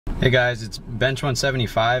Hey guys, it's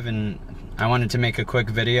Bench175 and I wanted to make a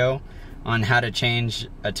quick video on how to change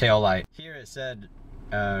a tail light. Here it said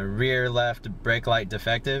rear left brake light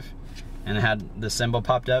defective, and it had the symbol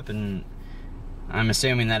popped up, and I'm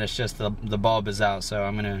assuming that it's just the bulb is out, so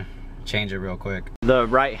I'm gonna change it real quick. The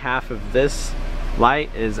right half of this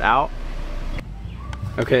light is out.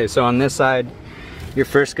 Okay, so on this side, you're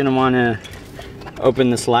first gonna wanna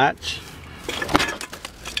open this latch,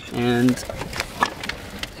 and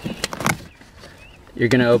you're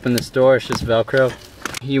gonna open this door. It's just Velcro.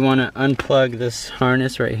 You wanna unplug this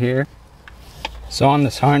harness right here. So on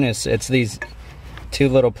this harness, it's these two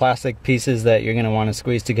little plastic pieces that you're gonna wanna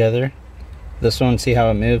squeeze together. This one, see how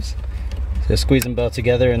it moves? So squeeze them both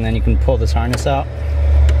together, and then you can pull this harness out.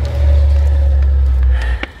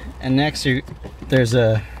 And next, there's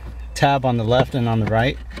a tab on the left and on the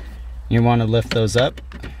right. You wanna lift those up.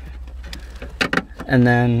 And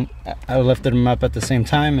then I lifted them up at the same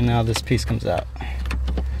time, and now this piece comes out.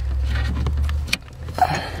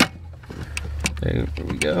 There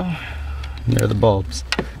we go. There are the bulbs.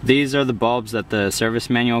 These are the bulbs that the service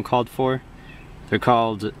manual called for. They're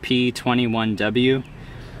called P21W,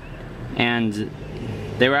 and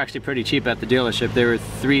they were actually pretty cheap at the dealership. They were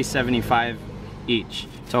 $3.75 each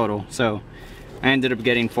total. So I ended up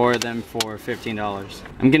getting 4 of them for $15.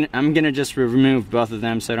 I'm gonna just remove both of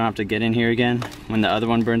them so I don't have to get in here again when the other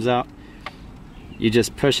one burns out. You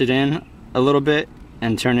just push it in a little bit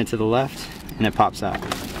and turn it to the left, and it pops out.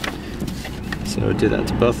 So do that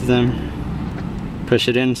to both of them. Push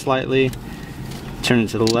it in slightly, turn it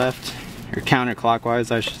to the left, or counterclockwise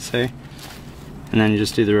I should say, and then you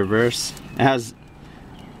just do the reverse. It has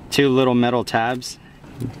two little metal tabs.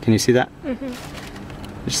 Can you see that?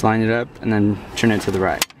 Mm-hmm. Just line it up and then turn it to the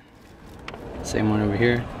right. Same one over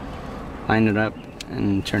here. Line it up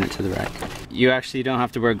and turn it to the right. You actually don't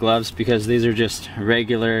have to wear gloves because these are just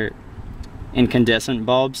regular incandescent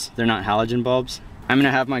bulbs. They're not halogen bulbs. I'm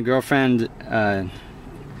gonna have my girlfriend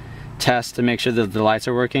test to make sure that the lights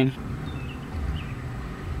are working.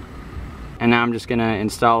 And now I'm just gonna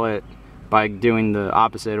install it by doing the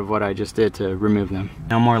opposite of what I just did to remove them.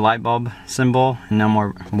 No more light bulb symbol, no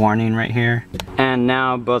more warning right here. And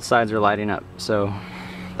now both sides are lighting up, so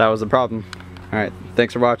that was the problem. Alright,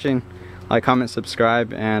 thanks for watching. Like, comment,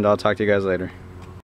 subscribe, and I'll talk to you guys later.